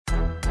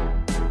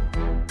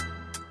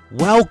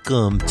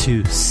Welcome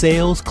to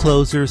Sales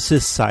Closer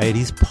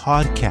Society's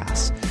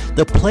podcast,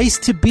 the place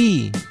to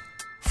be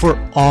for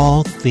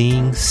all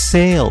things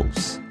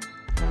sales.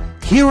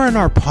 Here on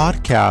our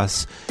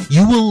podcast,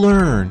 you will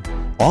learn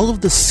all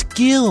of the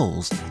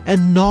skills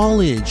and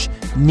knowledge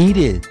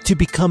needed to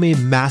become a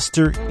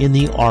master in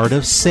the art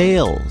of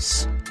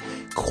sales.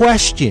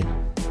 Question: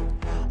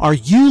 are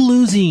you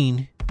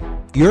losing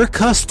your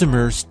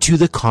customers to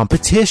the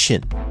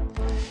competition?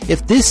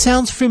 If this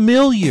sounds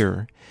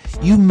familiar,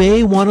 you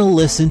may want to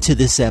listen to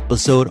this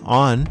episode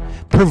on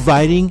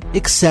providing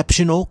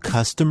exceptional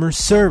customer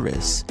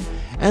service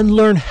and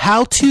learn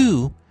how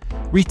to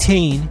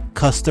retain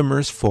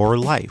customers for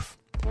life.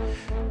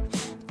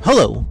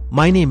 Hello,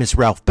 my name is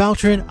Ralph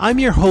Beltran. I'm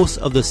your host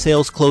of the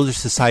Sales Closer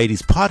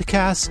Society's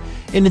podcast,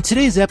 and in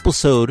today's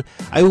episode,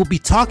 I will be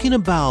talking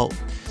about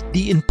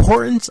the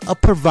importance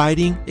of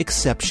providing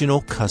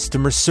exceptional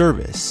customer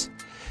service.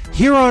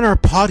 Here on our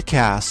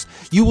podcast,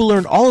 you will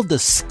learn all of the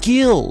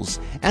skills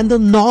and the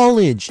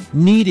knowledge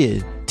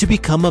needed to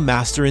become a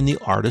master in the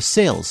art of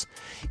sales.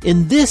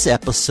 In this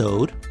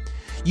episode,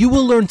 you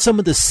will learn some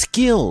of the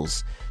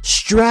skills,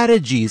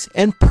 strategies,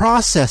 and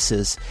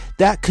processes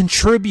that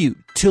contribute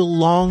to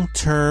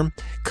long-term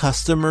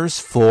customers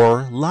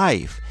for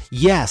life.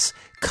 Yes,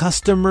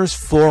 customers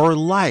for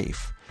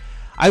life.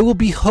 I will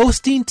be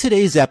hosting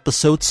today's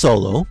episode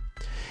solo,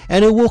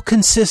 and it will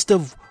consist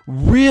of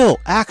real,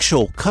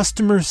 actual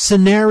customer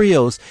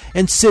scenarios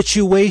and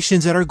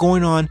situations that are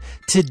going on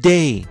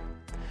today.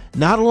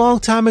 Not a long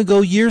time ago,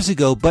 years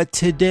ago, but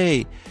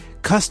today.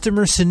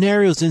 Customer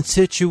scenarios and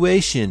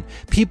situation.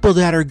 People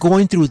that are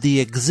going through the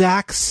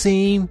exact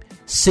same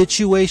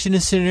situation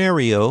and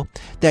scenario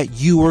that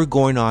you are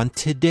going on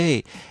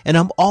today. And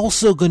I'm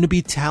also going to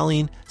be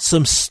telling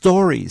some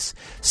stories,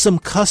 some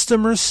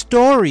customer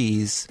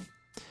stories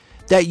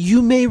that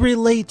you may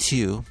relate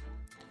to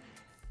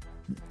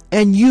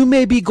and you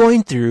may be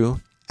going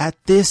through at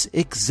this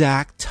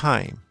exact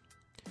time.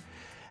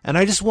 And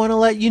I just want to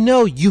let you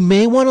know, you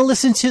may want to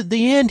listen to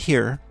the end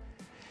here,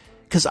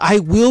 because I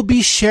will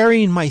be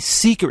sharing my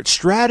secret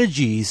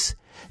strategies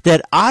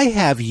that I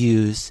have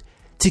used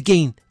to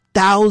gain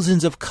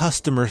thousands of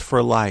customers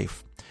for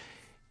life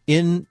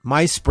in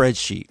my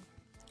spreadsheet.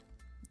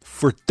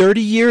 For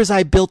 30 years,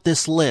 I built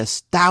this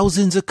list,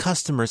 thousands of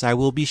customers. I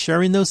will be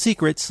sharing those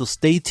secrets, so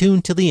stay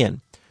tuned till the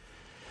end.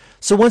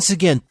 So once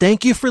again,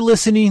 thank you for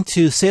listening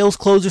to Sales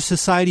Closer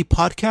Society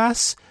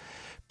podcasts.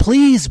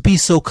 Please be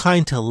so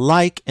kind to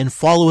like and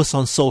follow us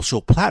on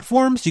social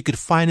platforms. You could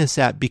find us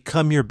at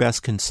Become Your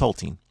Best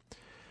Consulting.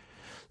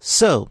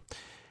 So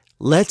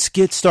let's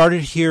get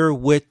started here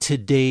with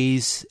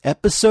today's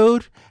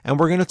episode. And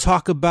we're going to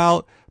talk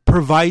about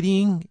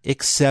providing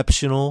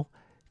exceptional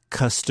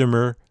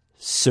customer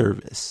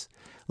service.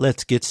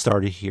 Let's get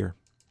started here.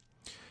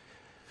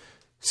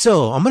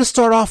 So I'm going to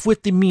start off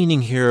with the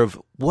meaning here of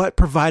what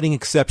providing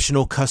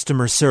exceptional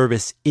customer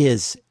service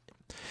is.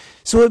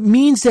 So it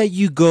means that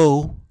you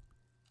go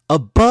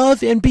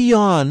above and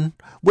beyond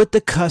what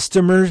the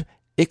customer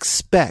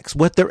expects,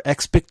 what their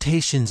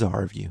expectations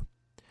are of you.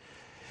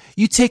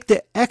 You take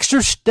the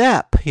extra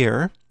step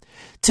here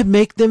to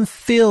make them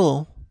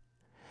feel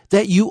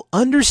that you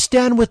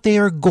understand what they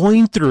are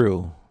going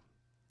through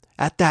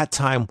at that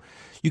time.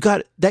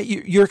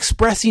 You're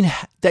expressing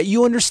that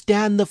you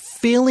understand the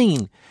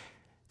feeling,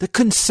 the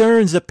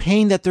concerns, the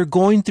pain that they're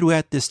going through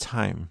at this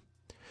time.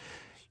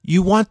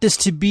 You want this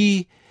to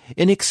be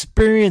an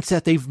experience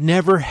that they've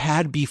never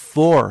had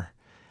before.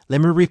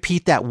 Let me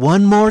repeat that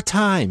one more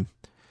time.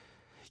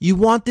 You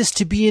want this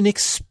to be an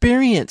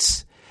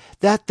experience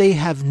that they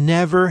have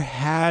never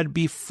had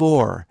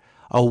before.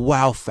 A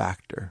wow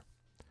factor.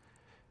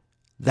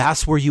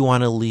 That's where you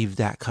want to leave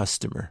that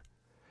customer.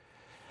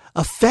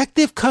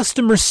 Effective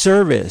customer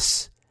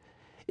service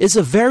is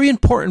a very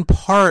important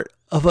part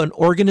of an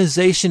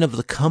organization, of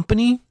the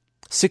company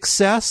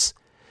success,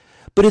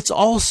 but it's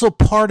also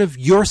part of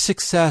your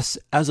success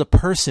as a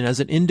person, as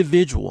an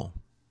individual.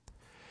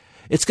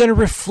 It's going to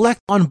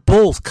reflect on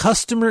both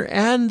customer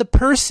and the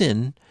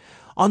person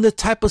on the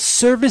type of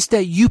service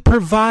that you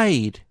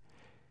provide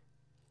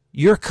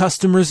your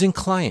customers and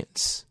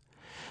clients.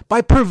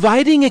 By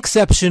providing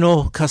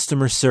exceptional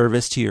customer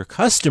service to your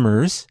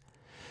customers,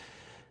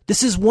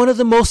 this is one of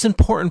the most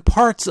important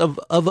parts of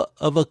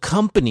a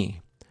company.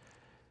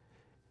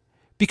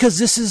 Because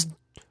this is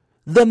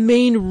the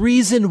main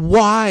reason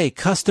why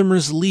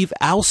customers leave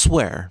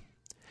elsewhere.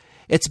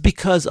 It's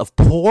because of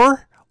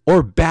poor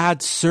or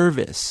bad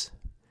service.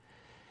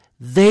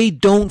 They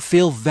don't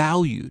feel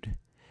valued.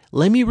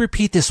 Let me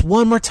repeat this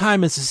one more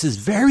time, as this is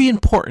very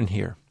important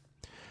here.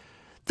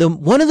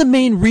 One of the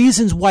main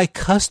reasons why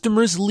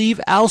customers leave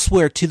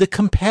elsewhere to the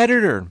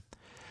competitor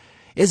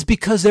is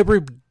because they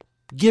were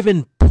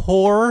given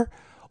poor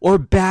or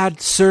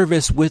bad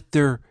service with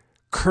their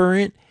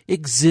current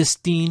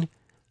existing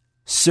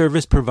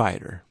service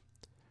provider,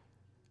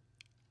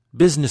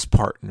 business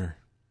partner.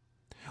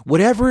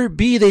 Whatever it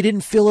be, they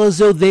didn't feel as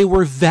though they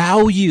were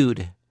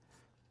valued.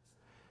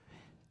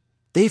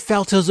 They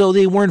felt as though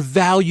they weren't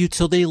valued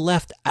till they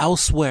left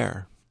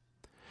elsewhere.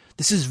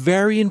 This is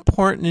very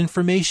important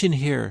information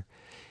here.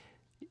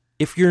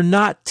 If you're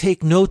not,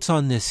 take notes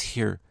on this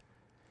here.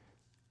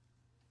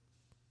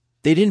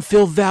 They didn't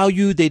feel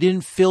valued. They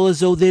didn't feel as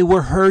though they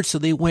were heard, so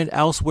they went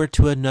elsewhere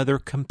to another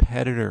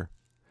competitor.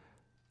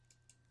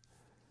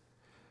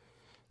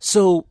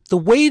 So the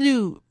way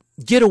to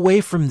get away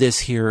from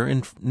this here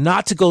and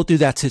not to go through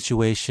that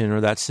situation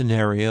or that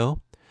scenario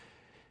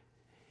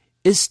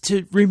is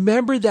to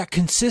remember that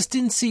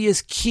consistency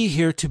is key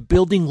here to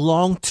building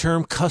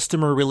long-term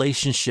customer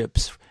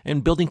relationships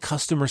and building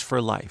customers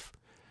for life.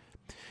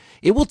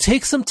 It will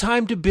take some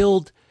time to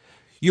build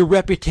your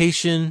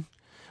reputation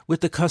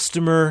with the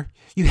customer.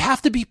 You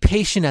have to be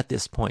patient at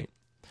this point.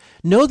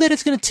 Know that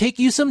it's going to take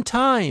you some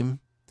time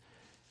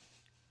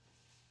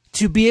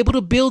to be able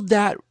to build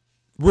that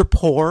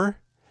rapport,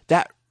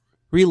 that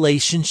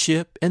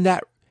relationship,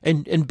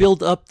 and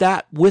build up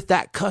that with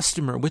that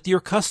customer, with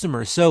your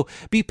customer. So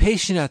be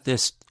patient at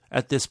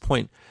this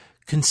point.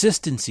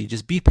 Consistency,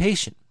 just be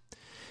patient.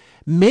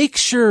 Make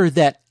sure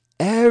that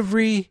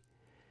every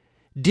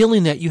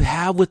dealing that you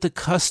have with the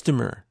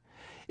customer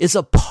is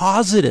a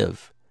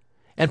positive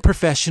and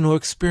professional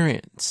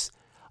experience.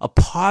 A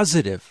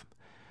positive.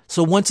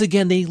 So once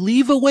again, they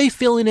leave away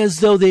feeling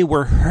as though they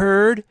were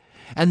heard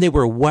and they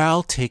were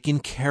well taken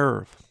care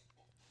of.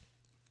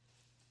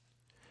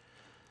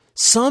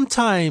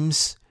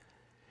 Sometimes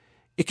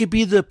it could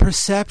be the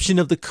perception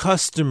of the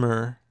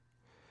customer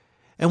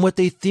and what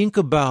they think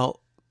about,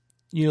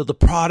 the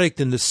product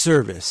and the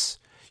service.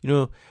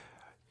 They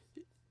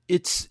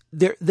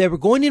were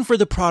going in for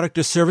the product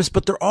or service,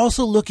 but they're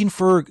also looking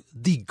for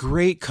the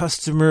great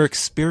customer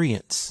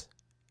experience.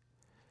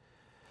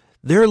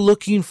 They're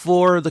looking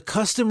for the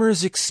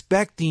customers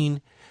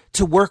expecting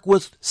to work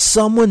with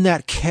someone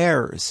that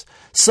cares,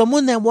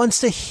 someone that wants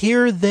to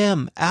hear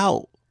them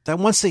out, that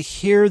wants to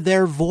hear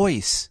their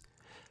voice.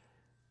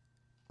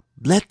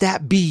 Let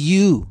that be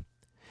you.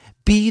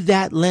 Be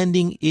that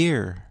lending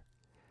ear.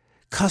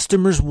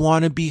 Customers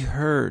want to be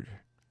heard.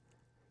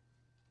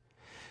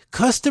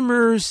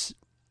 Customers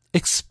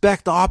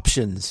expect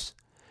options.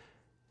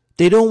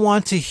 They don't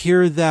want to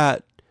hear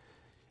that,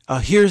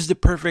 here's the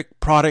perfect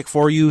product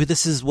for you.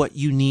 This is what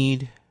you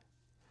need.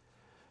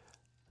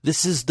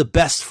 This is the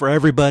best for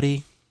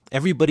everybody.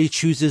 Everybody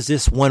chooses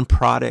this one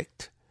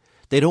product.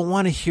 They don't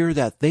want to hear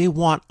that. They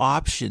want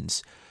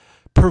options.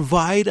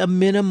 Provide a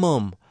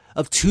minimum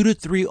of 2 to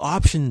 3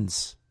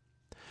 options.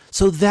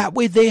 So that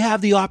way they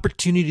have the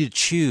opportunity to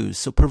choose.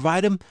 So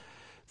provide them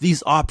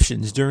these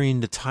options during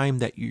the time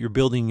that you're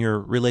building your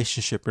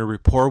relationship or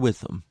rapport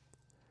with them.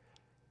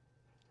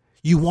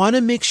 You want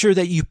to make sure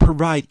that you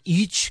provide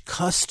each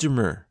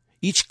customer,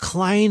 each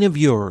client of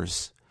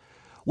yours,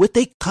 with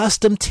a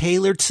custom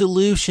tailored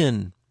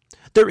solution.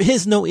 There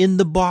is no in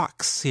the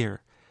box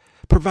here.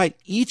 Provide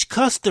each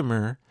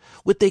customer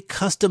with a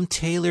custom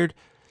tailored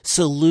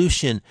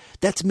solution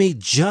that's made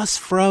just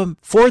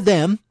for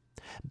them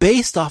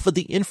based off of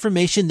the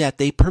information that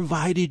they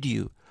provided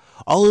you.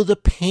 All of the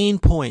pain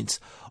points,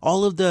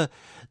 all of the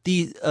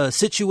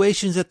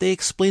situations that they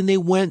explained they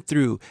went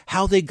through,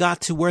 how they got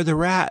to where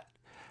they're at,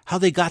 how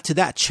they got to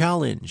that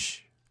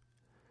challenge.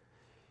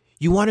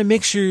 You want to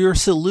make sure your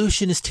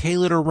solution is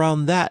tailored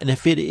around that. And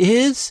if it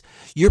is,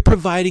 you're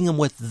providing them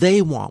what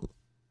they want,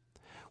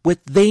 what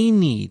they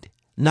need,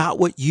 not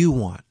what you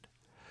want.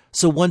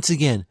 So once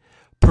again,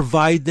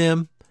 provide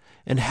them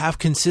and have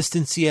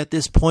consistency at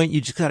this point.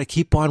 You just got to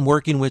keep on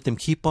working with them,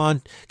 keep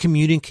on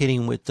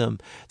communicating with them.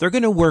 They're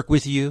going to work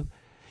with you.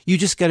 You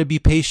just got to be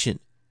patient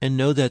and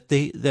know that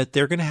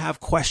they're going to have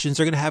questions,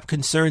 they're going to have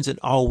concerns, and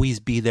always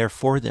be there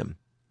for them.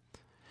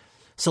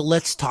 So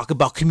let's talk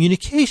about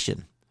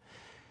communication.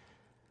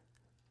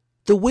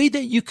 The way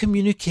that you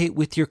communicate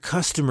with your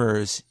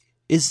customers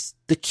is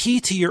the key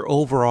to your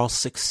overall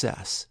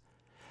success.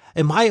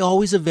 Am I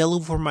always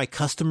available for my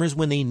customers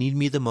when they need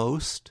me the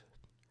most?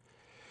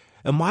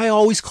 Am I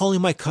always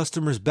calling my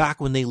customers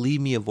back when they leave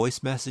me a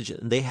voice message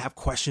and they have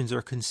questions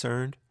or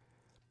concerned?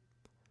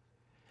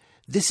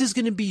 This is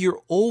going to be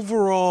your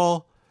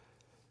overall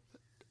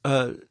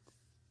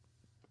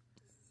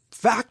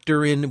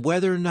factor in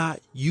whether or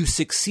not you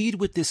succeed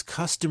with this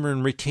customer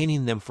and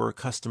retaining them for a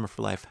customer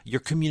for life, your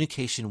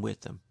communication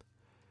with them.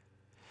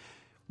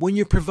 When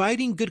you're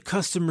providing good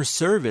customer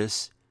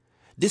service,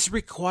 this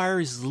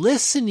requires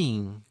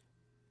listening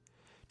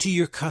to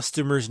your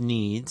customer's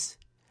needs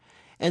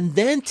and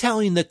then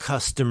telling the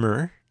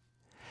customer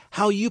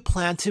how you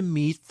plan to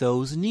meet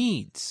those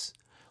needs.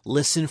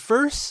 Listen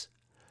first,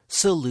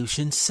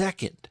 solution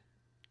second.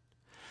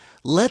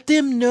 Let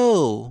them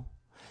know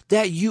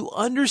that you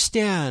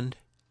understand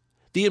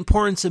the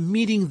importance of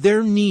meeting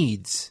their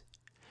needs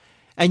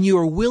and you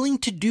are willing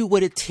to do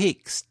what it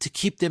takes to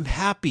keep them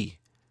happy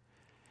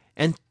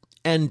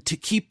and to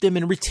keep them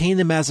and retain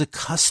them as a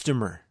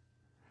customer.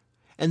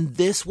 And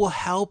this will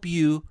help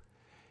you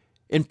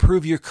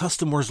improve your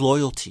customers'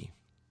 loyalty.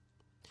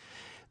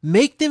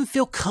 Make them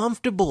feel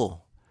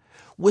comfortable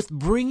with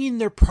bringing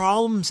their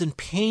problems and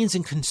pains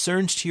and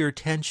concerns to your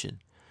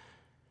attention.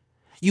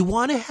 You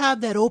want to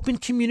have that open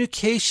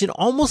communication,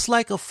 almost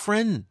like a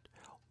friend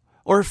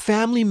or a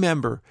family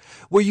member,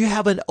 where you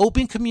have an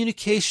open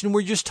communication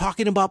where you're just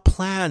talking about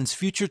plans,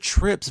 future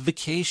trips,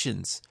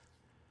 vacations.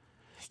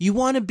 You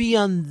want to be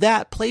on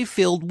that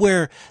playfield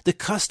where the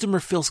customer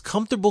feels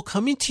comfortable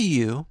coming to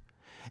you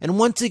and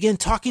once again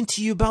talking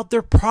to you about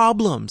their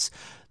problems,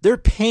 their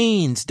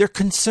pains, their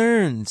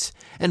concerns,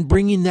 and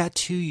bringing that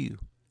to you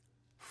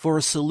for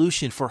a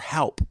solution, for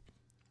help.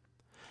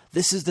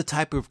 This is the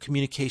type of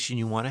communication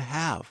you want to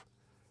have.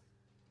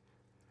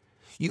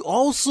 You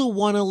also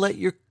want to let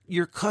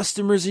your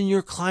customers and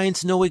your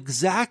clients know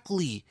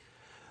exactly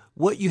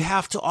what you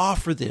have to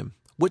offer them,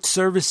 what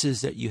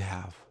services that you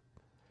have,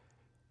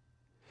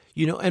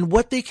 and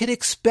what they can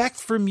expect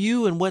from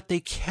you and what they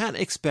can't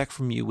expect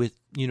from you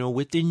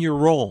within your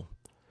role,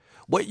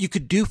 what you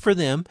could do for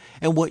them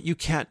and what you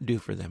can't do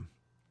for them.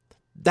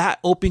 That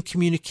open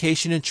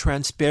communication and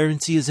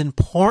transparency is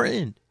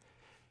important.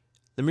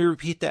 Let me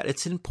repeat that.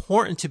 It's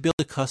important to build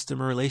a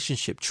customer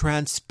relationship.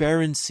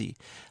 Transparency.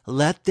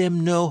 Let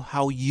them know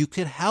how you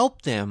could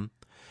help them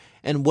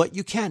and what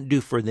you can't do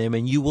for them,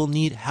 and you will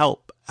need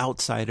help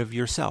outside of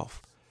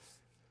yourself.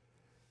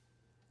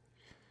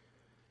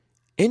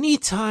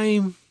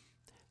 Anytime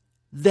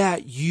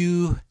that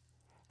you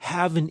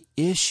have an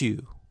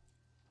issue,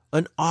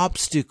 an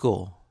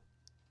obstacle,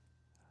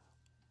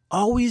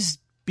 always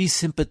be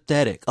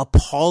sympathetic.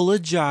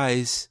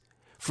 Apologize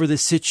for the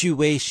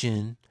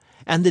situation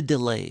and the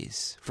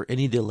delays, for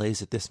any delays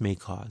that this may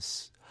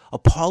cause.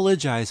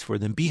 Apologize for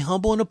them. Be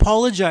humble and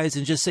apologize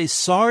and just say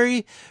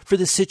sorry for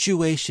the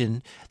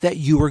situation that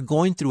you are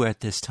going through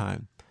at this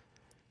time.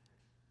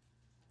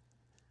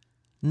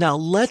 Now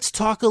let's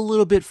talk a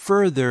little bit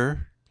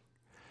further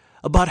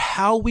about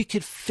how we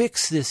could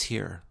fix this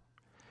here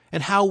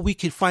and how we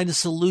could find a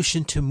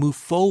solution to move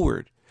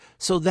forward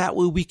so that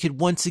way we could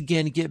once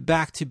again get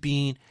back to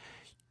being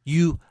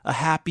a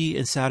happy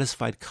and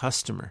satisfied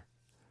customer.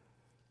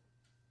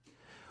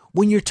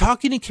 When you're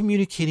talking and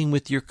communicating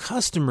with your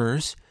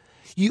customers,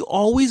 you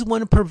always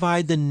want to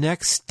provide the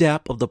next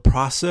step of the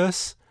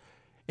process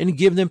and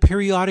give them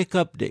periodic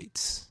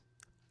updates.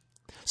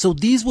 So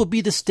these will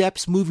be the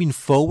steps moving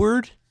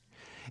forward.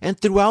 And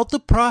throughout the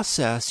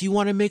process, you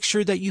want to make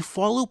sure that you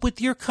follow up with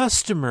your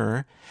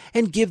customer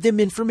and give them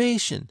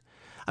information.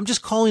 I'm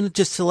just calling it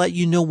just to let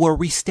you know where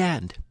we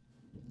stand.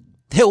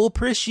 They will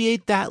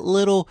appreciate that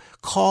little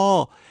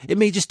call. It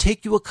may just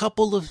take you a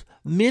couple of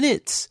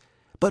minutes,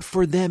 but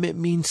for them it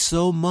means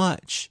so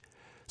much.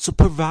 So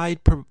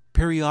provide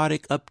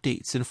periodic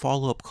updates and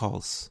follow-up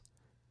calls.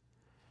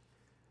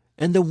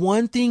 And the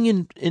one thing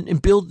in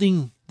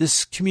building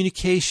this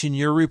communication,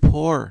 your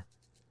rapport,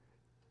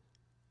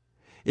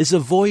 is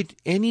avoid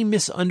any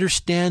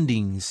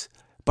misunderstandings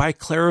by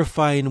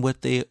clarifying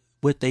what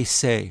they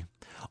say.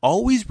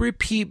 Always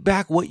repeat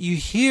back what you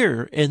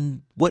hear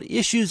and what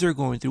issues they're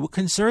going through, what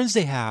concerns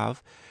they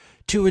have,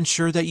 to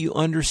ensure that you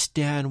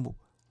understand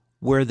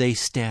where they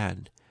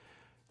stand.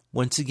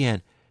 Once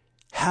again,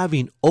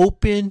 having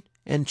open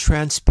and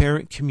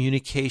transparent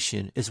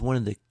communication is one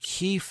of the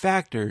key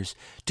factors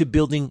to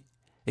building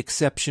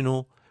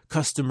exceptional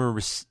customer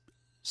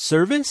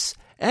service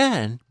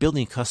and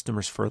building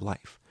customers for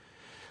life.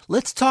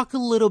 Let's talk a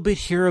little bit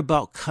here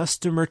about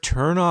customer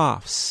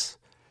turnoffs.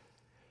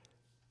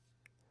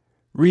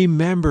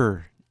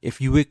 Remember,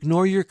 if you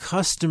ignore your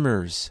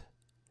customers,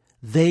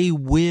 they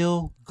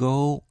will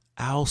go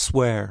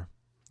elsewhere.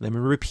 Let me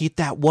repeat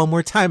that one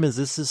more time, as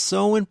this is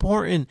so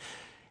important.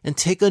 And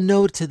take a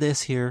note to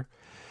this here.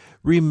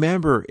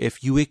 Remember,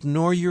 if you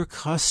ignore your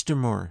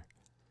customer,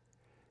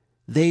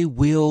 they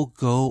will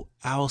go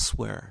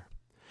elsewhere.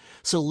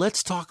 So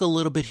let's talk a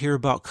little bit here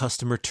about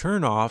customer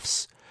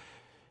turnoffs.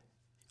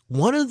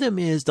 One of them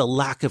is the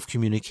lack of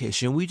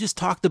communication. We just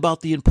talked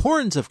about the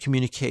importance of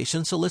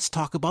communication, so let's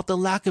talk about the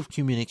lack of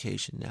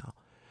communication now.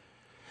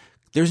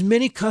 There's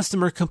many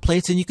customer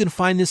complaints, and you can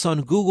find this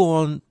on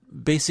Google, and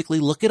basically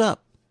look it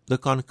up.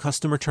 Look on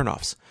customer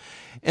turnoffs.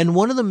 And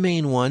one of the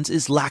main ones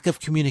is lack of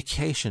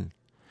communication.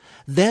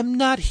 Them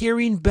not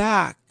hearing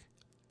back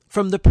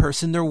from the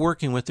person they're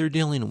working with, they're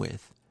dealing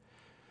with.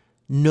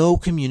 No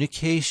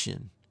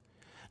communication.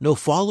 No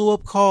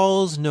follow-up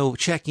calls, no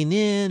checking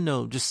in,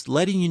 no just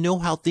letting you know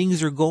how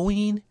things are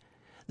going.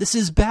 This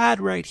is bad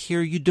right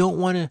here. You don't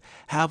want to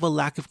have a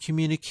lack of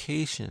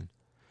communication.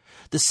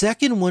 The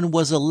second one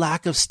was a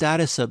lack of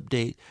status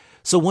update.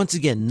 So once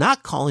again,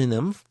 not calling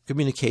them,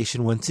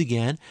 communication once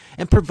again,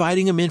 and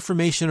providing them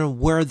information on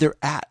where they're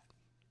at.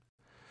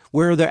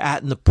 Where they're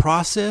at in the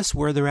process,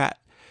 where they're at,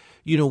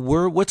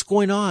 what's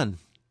going on.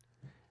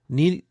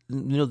 Leaving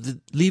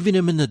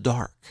them in the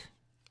dark.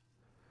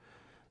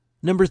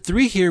 Number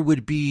 3 here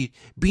would be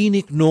being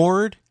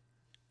ignored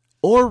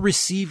or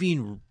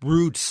receiving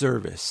rude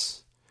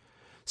service.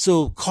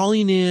 So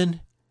calling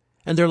in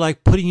and they're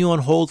like putting you on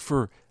hold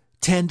for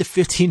 10 to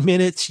 15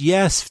 minutes.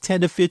 Yes, 10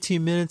 to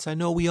 15 minutes. I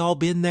know we all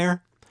been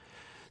there.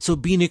 So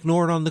being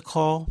ignored on the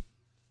call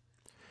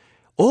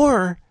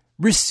or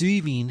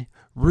receiving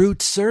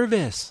rude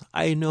service.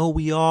 I know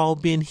we all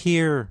been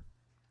here.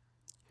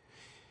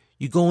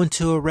 You go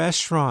into a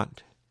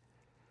restaurant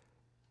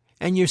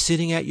and you're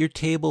sitting at your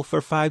table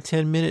for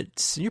 5-10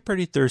 minutes, and you're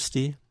pretty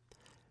thirsty,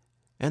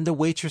 and the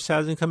waitress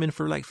hasn't come in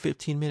for like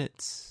 15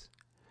 minutes.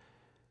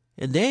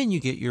 And then you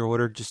get your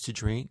order just to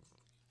drink,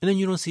 and then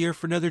you don't see her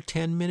for another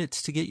 10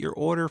 minutes to get your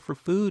order for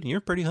food, and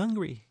you're pretty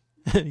hungry.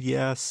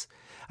 Yes,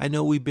 I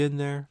know we've been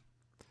there.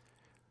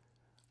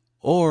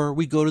 Or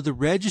we go to the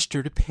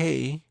register to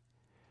pay.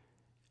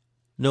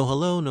 No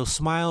hello, no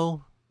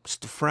smile,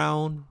 just a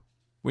frown,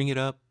 ring it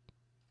up.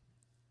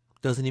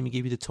 Doesn't even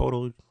give you the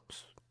total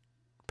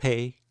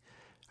pay.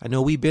 I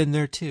know we've been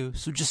there too.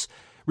 So just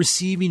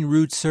receiving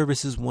rude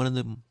service is one of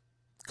the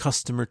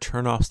customer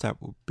turnoffs that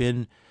have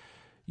been,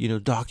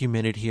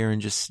 documented here,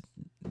 and just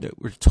that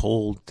we're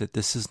told that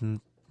this is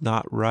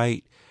not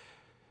right.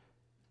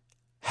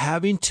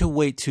 Having to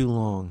wait too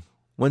long.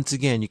 Once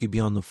again, you could be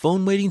on the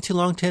phone waiting too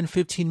long, 10,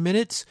 15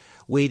 minutes,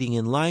 waiting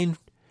in line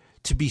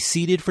to be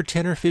seated for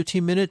 10 or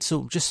 15 minutes.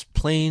 So just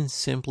plain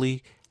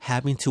simply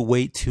having to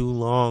wait too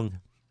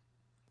long.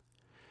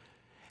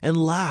 And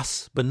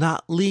last but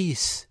not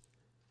least,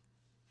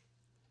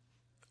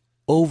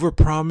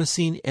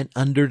 over-promising and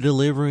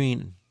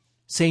under-delivering.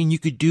 Saying you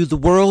could do the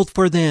world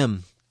for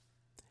them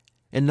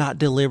and not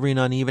delivering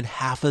on even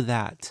half of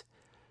that.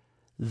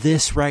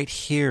 This right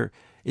here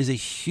is a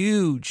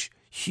huge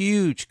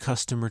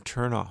customer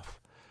turnoff.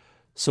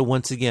 So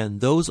once again,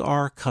 those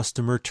are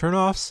customer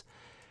turnoffs.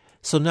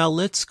 So now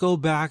let's go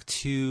back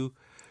to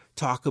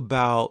talk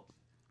about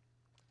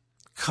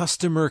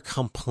customer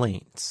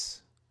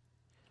complaints.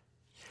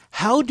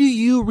 How do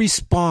you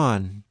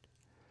respond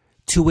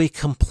to a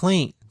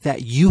complaint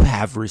that you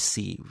have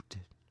received?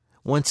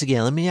 Once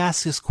again, let me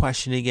ask this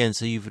question again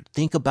so you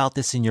think about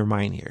this in your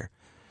mind here.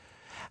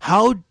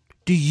 How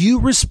do you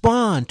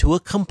respond to a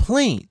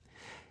complaint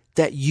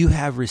that you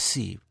have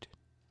received?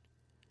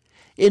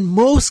 In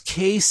most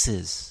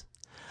cases,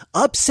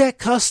 upset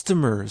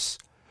customers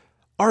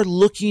are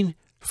looking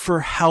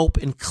for help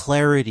and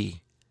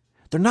clarity.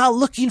 They're not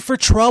looking for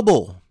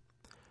trouble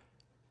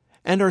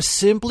and are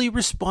simply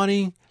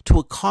responding to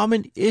a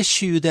common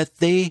issue that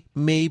they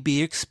may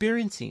be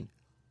experiencing.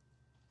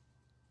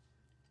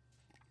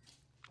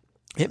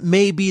 It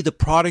may be the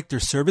product or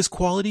service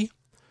quality.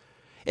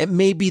 It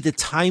may be the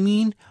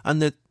timing on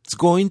that's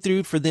going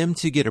through for them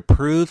to get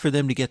approved, for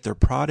them to get their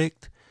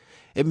product.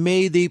 It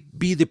may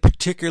be the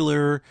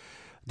particular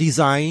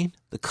design,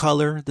 the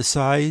color, the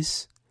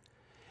size.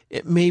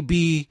 It may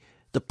be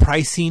the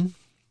pricing.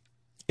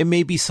 It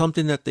may be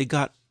something that they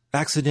got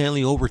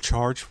accidentally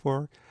overcharged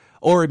for.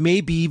 Or it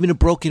may be even a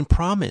broken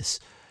promise.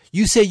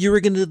 You say you were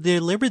going to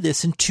deliver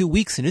this in 2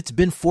 weeks and it's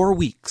been 4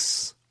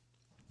 weeks.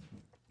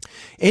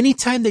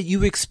 Anytime that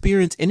you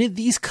experience any of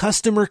these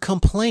customer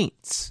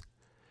complaints,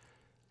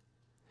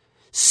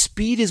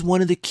 speed is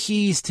one of the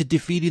keys to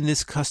defeating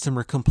this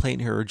customer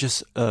complaint here, or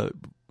just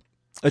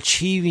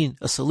achieving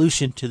a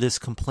solution to this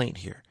complaint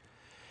here,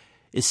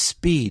 is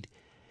speed.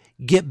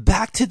 Get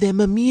back to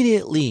them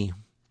immediately.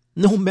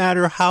 No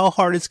matter how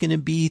hard it's going to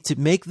be to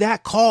make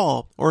that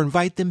call or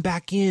invite them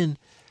back in,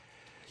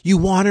 you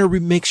want to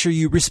make sure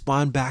you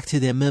respond back to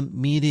them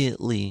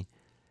immediately.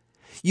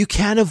 You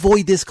can't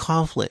avoid this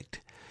conflict.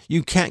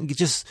 You can't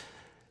just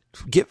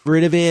get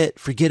rid of it,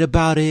 forget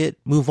about it,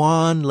 move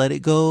on, let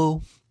it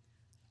go.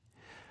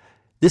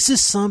 This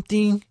is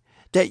something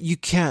that you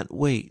can't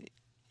wait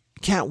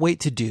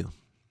to do.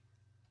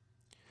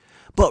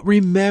 But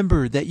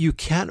remember that you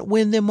can't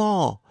win them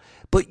all,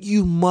 but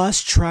you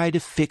must try to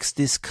fix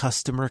this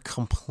customer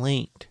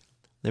complaint.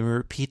 Let me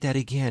repeat that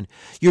again.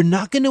 You're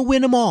not going to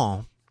win them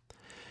all,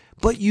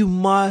 but you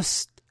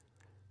must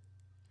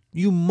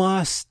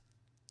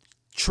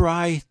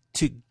try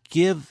to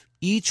give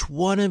each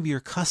one of your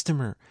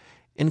customer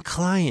and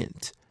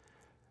client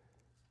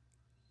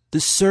the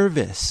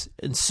service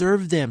and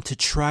serve them to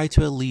try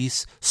to at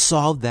least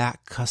solve that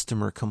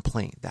customer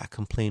complaint, that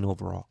complaint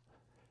overall.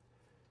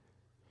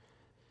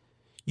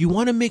 You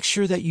want to make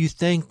sure that you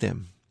thank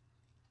them.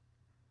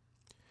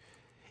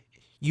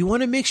 You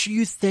want to make sure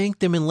you thank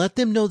them and let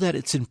them know that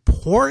it's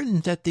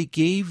important that they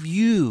gave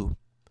you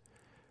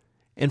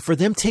and for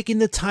them taking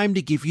the time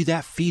to give you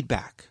that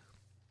feedback.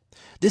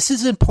 This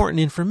is important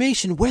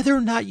information, whether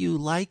or not you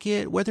like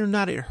it, whether or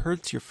not it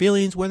hurts your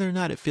feelings, whether or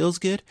not it feels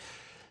good.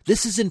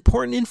 This is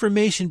important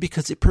information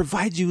because it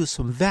provides you with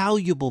some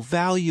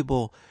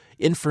valuable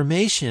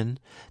information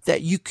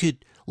that you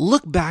could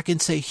look back and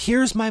say,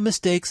 here's my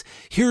mistakes,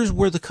 here's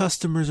where the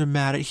customers are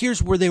mad at,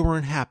 here's where they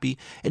weren't happy,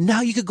 and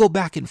now you could go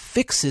back and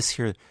fix this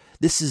here.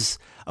 This is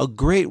a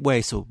great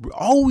way. So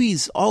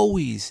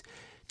always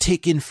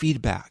take in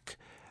feedback.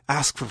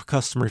 Ask for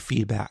customer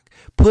feedback.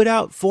 Put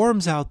out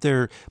forums out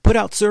there. Put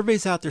out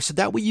surveys out there so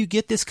that way you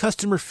get this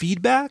customer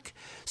feedback.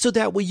 So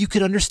that way you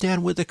could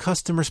understand what the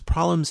customer's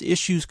problems,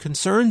 issues,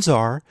 concerns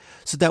are.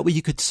 So that way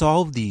you could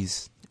solve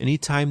these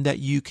anytime that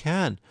you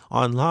can.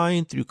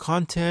 Online, through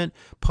content,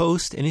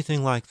 post,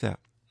 anything like that.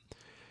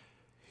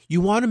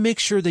 You want to make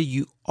sure that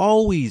you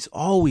always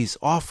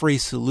offer a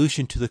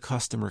solution to the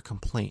customer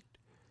complaint.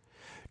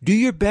 Do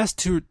your best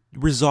to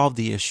resolve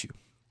the issue.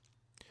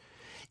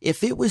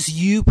 If it was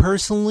you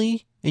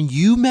personally and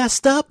you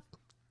messed up,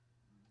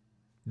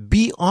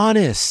 Be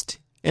honest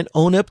and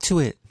own up to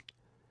it.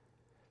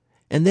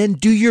 And then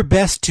do your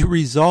best to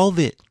resolve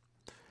it.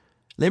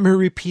 Let me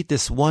repeat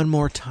this one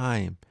more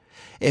time.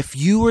 If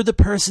you were the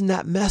person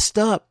that messed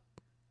up,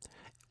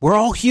 we're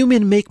all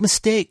human, make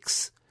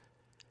mistakes.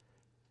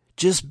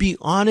 Just be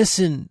honest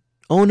and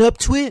own up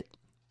to it.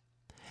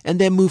 And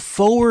then move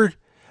forward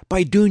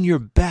by doing your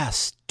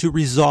best to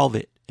resolve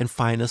it and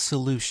find a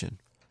solution.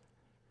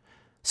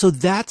 So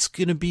that's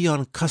going to be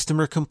on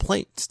customer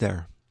complaints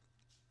there.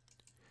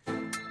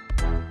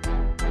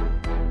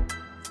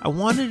 I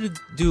wanted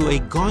to do a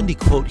Gandhi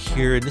quote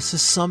here, and this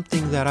is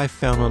something that I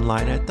found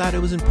online. I thought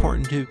it was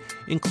important to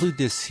include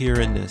this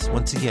here in this.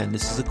 Once again,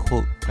 this is a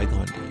quote by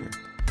Gandhi here.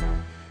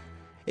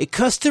 A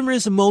customer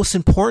is the most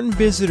important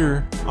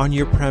visitor on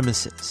your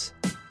premises.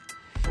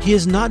 He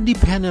is not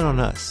dependent on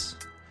us.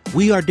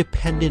 We are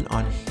dependent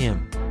on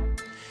him.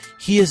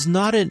 He is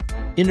not an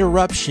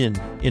interruption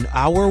in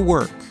our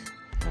work.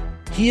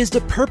 He is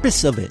the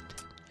purpose of it.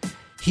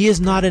 He is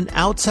not an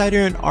outsider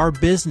in our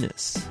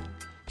business.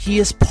 He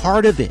is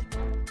part of it.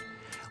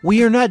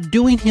 We are not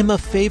doing him a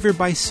favor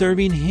by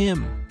serving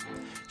him.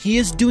 He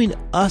is doing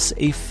us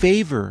a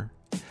favor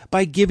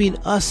by giving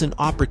us an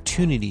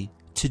opportunity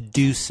to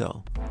do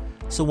so.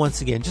 So once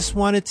again, just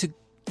wanted to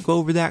go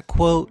over that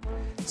quote,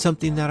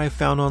 something that I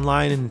found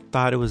online and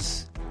thought it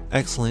was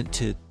excellent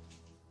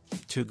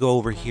to go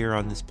over here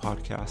on this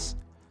podcast.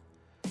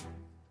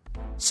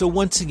 So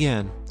once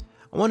again,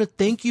 I want to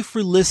thank you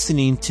for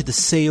listening to the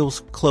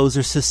Sales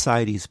Closer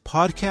Society's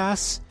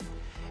podcast.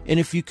 And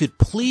if you could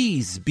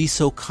please be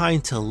so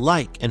kind to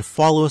like and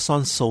follow us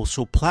on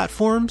social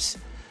platforms,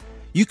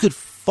 you could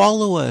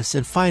follow us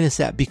and find us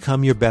at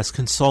Become Your Best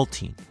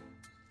Consulting.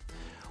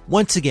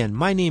 Once again,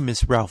 my name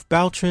is Ralph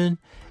Beltran,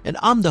 and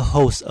I'm the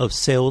host of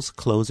Sales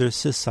Closer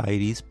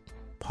Society's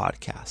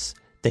podcast.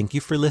 Thank you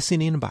for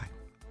listening, and bye.